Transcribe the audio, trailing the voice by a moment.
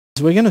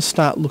we're going to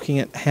start looking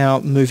at how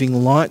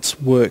moving lights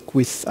work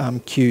with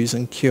cues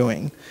and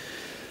queuing.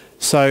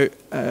 So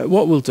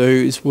what we'll do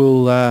is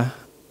we'll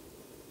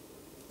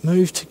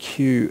move to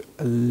cue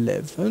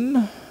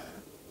 11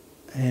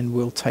 and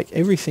we'll take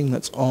everything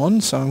that's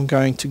on. So I'm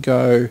going to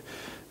go,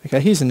 okay,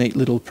 here's a neat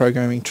little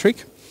programming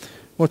trick.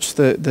 Watch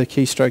the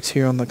keystrokes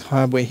here on the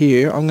hardware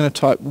here. I'm going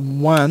to type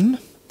 1,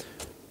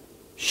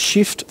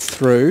 shift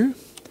through,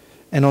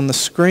 and on the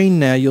screen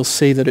now you'll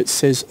see that it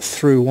says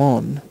through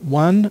on.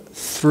 1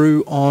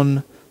 through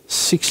on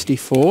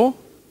 64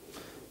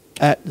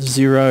 at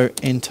 0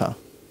 enter.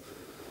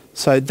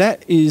 So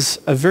that is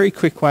a very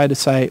quick way to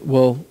say,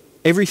 well,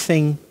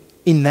 everything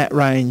in that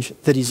range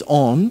that is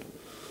on,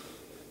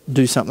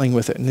 do something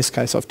with it. In this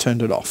case I've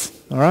turned it off.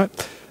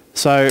 Alright,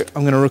 so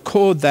I'm going to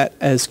record that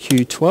as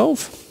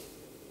Q12.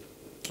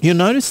 You'll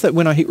notice that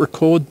when I hit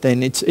record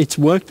then it's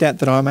worked out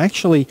that I'm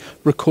actually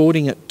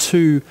recording it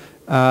to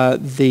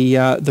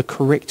the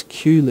correct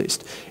cue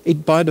list.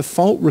 It by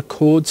default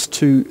records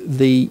to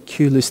the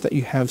cue list that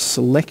you have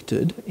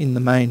selected in the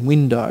main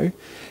window.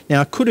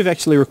 Now I could have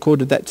actually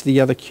recorded that to the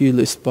other cue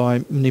list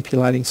by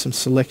manipulating some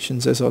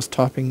selections as I was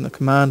typing the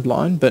command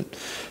line, but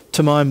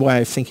to my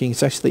way of thinking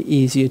it's actually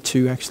easier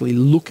to actually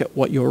look at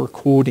what you're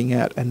recording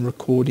at and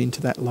record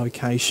into that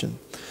location.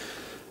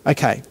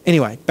 Okay,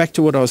 anyway, back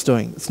to what I was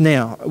doing.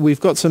 Now,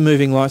 we've got some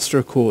moving lights to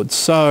record.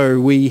 So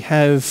we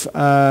have,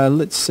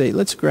 let's see,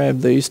 let's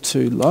grab these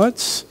two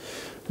lights.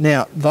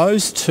 Now,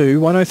 those two,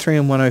 103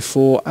 and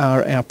 104,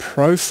 are our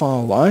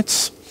profile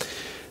lights.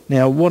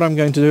 Now, what I'm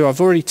going to do,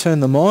 I've already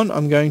turned them on.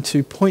 I'm going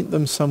to point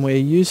them somewhere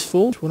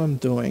useful. What I'm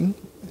doing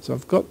is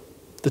I've got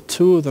the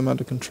two of them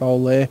under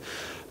control there.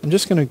 I'm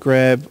just going to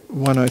grab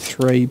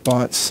 103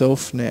 by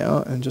itself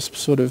now and just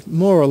sort of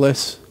more or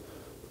less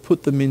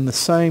put them in the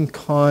same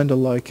kind of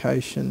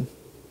location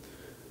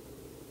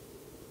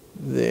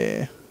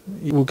there.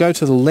 We'll go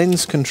to the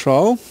lens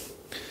control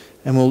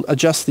and we'll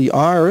adjust the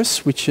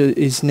iris, which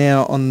is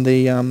now on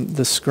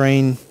the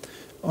screen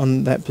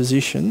on that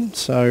position.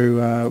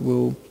 So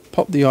we'll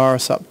pop the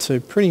iris up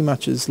to pretty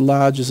much as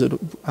large as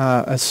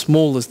as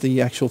small as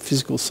the actual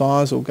physical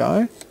size will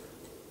go,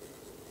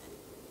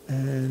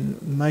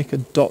 and make a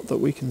dot that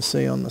we can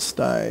see on the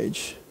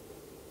stage.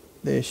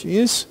 There she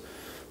is.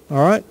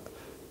 All right.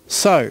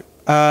 So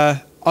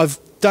I've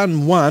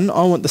done one.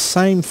 I want the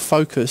same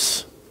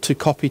focus to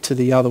copy to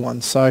the other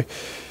one. So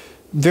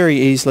very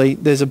easily,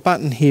 there's a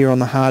button here on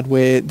the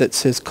hardware that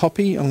says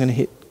copy. I'm going to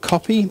hit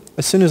copy.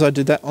 As soon as I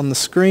do that on the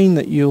screen,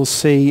 that you'll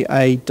see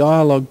a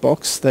dialog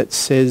box that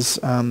says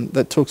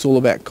that talks all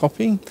about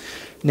copying.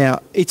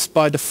 Now it's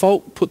by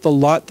default put the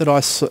light that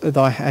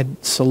I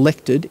had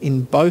selected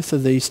in both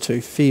of these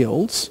two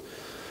fields.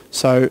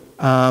 So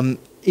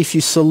if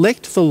you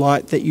select the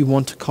light that you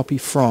want to copy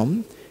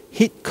from,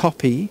 hit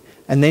copy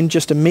and then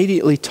just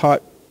immediately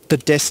type the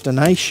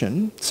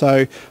destination.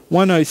 So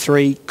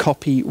 103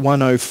 copy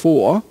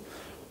 104,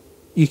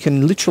 you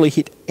can literally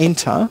hit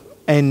enter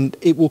and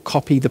it will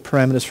copy the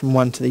parameters from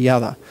one to the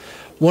other.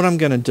 What I'm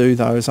going to do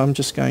though is I'm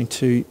just going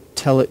to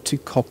tell it to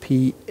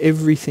copy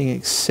everything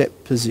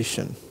except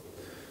position.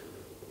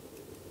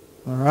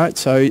 Alright,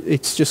 so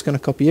it's just going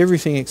to copy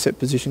everything except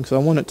position because I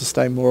want it to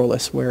stay more or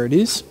less where it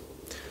is.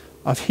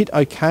 I've hit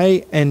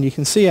OK, and you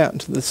can see out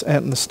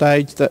in the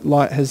stage that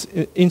light has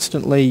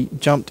instantly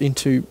jumped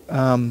into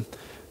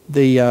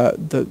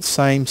the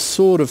same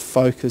sort of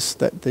focus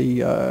that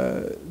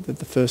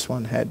the first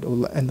one had,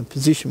 and the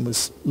position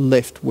was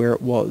left where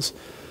it was.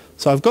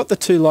 So I've got the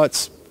two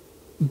lights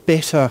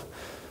better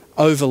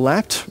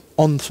overlapped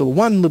onto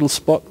one little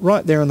spot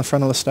right there on the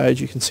front of the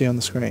stage you can see on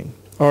the screen.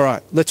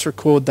 Alright, let's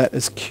record that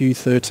as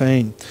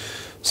Q13.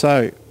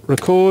 So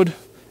record,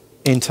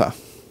 enter,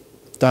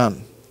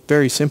 done.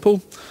 Very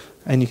simple,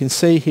 and you can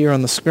see here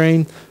on the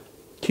screen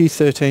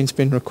Q13's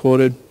been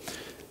recorded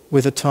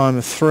with a time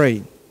of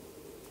 3.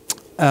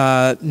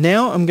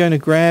 Now I'm going to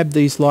grab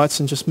these lights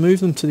and just move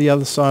them to the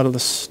other side of the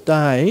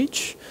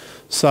stage.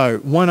 So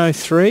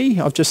 103,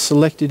 I've just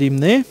selected him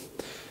there,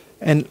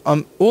 and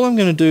all I'm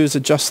going to do is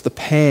adjust the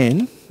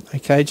pan.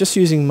 Okay, just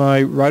using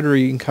my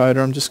rotary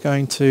encoder, I'm just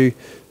going to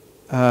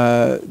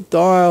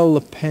dial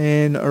the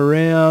pan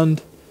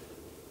around.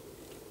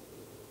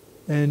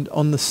 And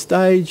on the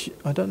stage,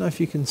 I don't know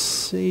if you can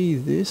see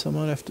this. I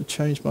might have to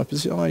change my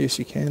position. Oh, yes,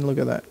 you can. Look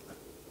at that.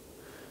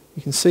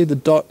 You can see the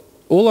dot.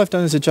 All I've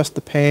done is adjust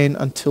the pan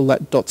until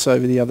that dot's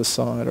over the other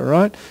side, all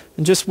right?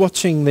 And just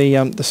watching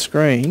the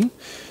screen,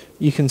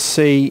 you can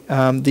see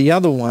the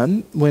other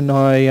one, when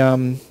I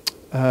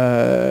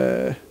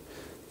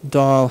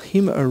dial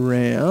him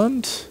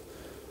around,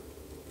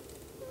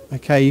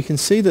 okay, you can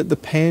see that the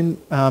pan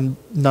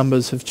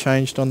numbers have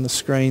changed on the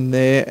screen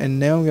there, and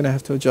now I'm going to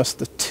have to adjust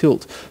the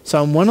tilt. So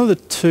on one of the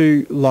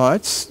two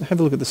lights, have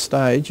a look at the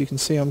stage, you can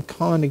see I'm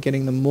kind of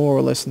getting them more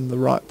or less in the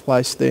right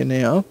place there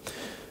now.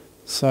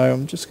 So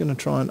I'm just going to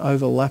try and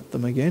overlap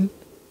them again.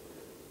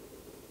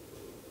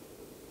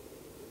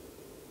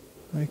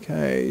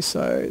 Okay,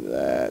 so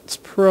that's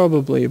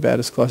probably about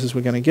as close as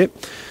we're going to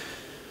get.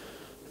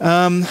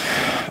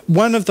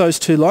 One of those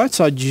two lights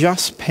I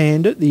just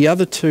panned it, the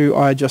other two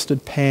I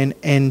adjusted pan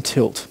and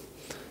tilt.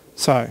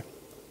 So I'm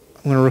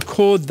going to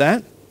record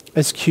that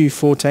as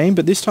Q14,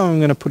 but this time I'm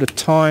going to put a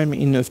time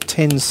in of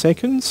 10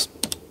 seconds.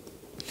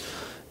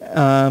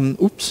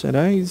 Oops, a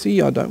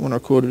daisy, I don't want to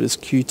record it as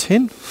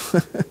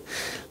Q10.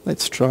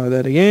 Let's try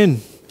that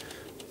again.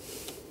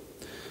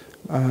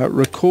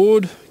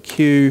 Record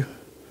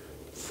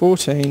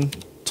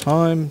Q14,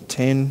 time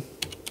 10,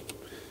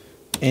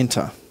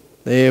 enter.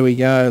 There we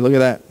go, look at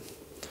that.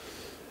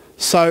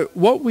 So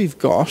what we've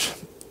got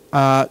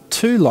are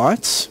two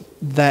lights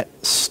that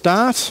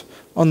start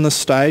on the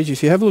stage.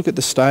 If you have a look at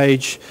the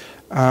stage,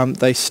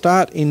 they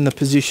start in the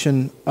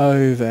position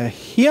over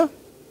here.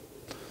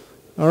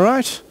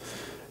 Alright,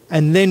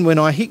 and then when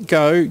I hit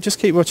go, just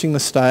keep watching the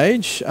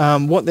stage.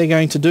 What they're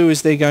going to do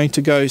is they're going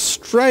to go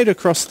straight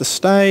across the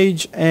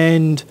stage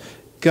and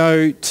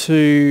go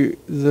to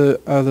the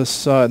other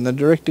side, and the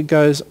director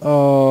goes,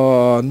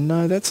 oh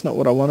no, that's not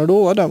what I want at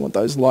all. I don't want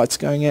those lights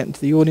going out into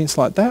the audience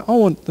like that. I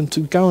want them to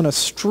go in a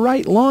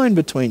straight line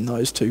between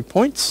those 2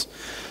 points.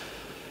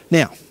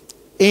 Now,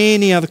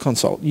 any other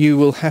console, you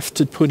will have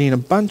to put in a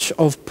bunch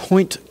of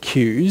point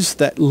cues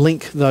that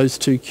link those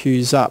 2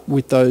 cues up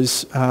with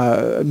those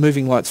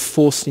moving lights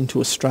forced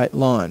into a straight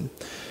line.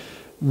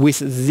 With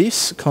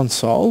this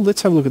console,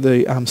 let's have a look at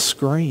the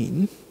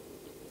screen.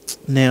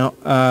 Now,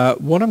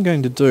 what I'm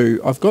going to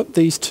do, I've got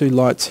these 2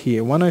 lights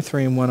here,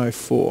 103 and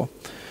 104.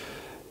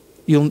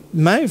 You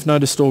may have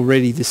noticed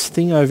already this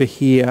thing over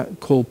here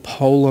called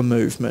polar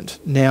movement.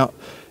 Now,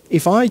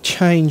 if I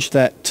change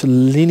that to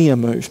linear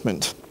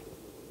movement,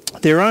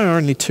 there are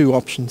only 2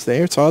 options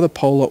there. It's either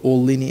polar or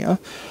linear.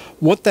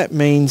 What that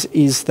means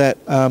is that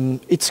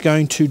it's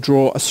going to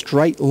draw a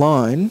straight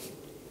line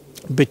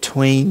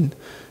between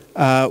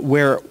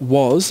where it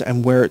was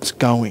and where it's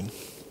going.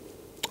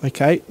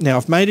 Okay, now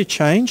I've made a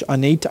change. I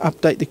need to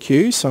update the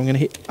cue, so I'm going to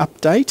hit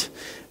update,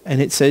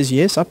 and it says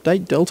yes,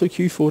 update delta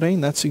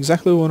Q14. That's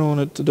exactly what I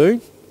wanted to do.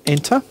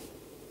 Enter.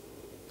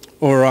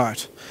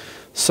 Alright,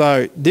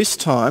 so this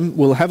time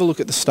we'll have a look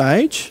at the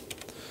stage.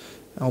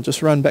 I'll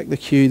just run back the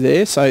cue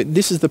there. So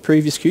this is the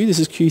previous cue, this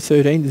is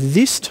Q13.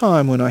 This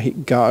time when I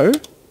hit go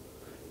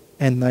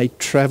and they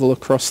travel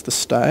across the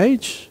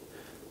stage,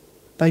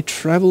 they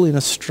travel in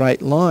a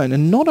straight line.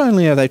 And not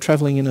only are they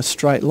travelling in a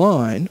straight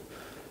line,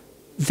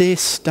 they're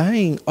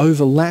staying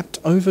overlapped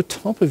over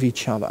top of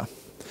each other.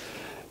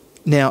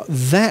 Now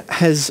that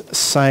has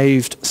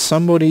saved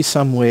somebody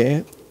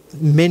somewhere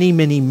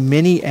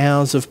many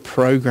hours of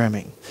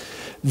programming.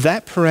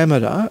 That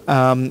parameter,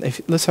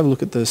 let's have a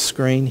look at the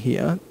screen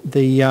here.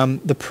 The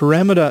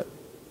parameter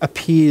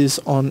appears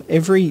on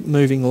every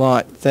moving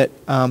light that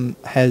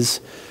has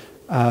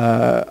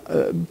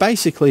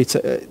basically it's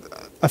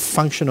a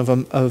function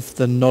of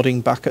the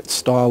nodding bucket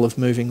style of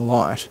moving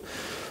light.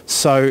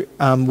 So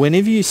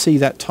whenever you see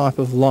that type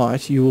of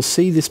light, you will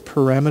see this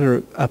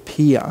parameter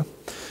appear,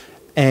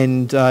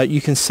 and you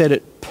can set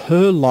it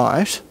per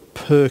light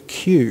per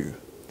cue.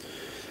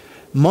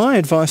 My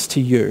advice to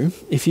you,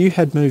 if you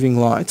had moving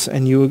lights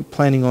and you were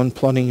planning on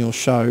plotting your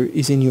show,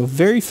 is in your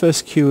very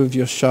first cue of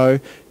your show,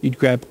 you'd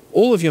grab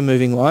all of your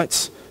moving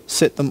lights,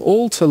 set them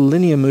all to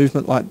linear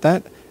movement like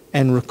that,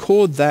 and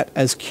record that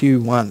as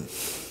Q1.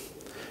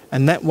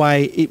 And that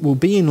way it will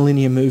be in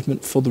linear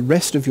movement for the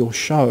rest of your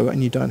show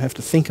and you don't have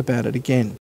to think about it again.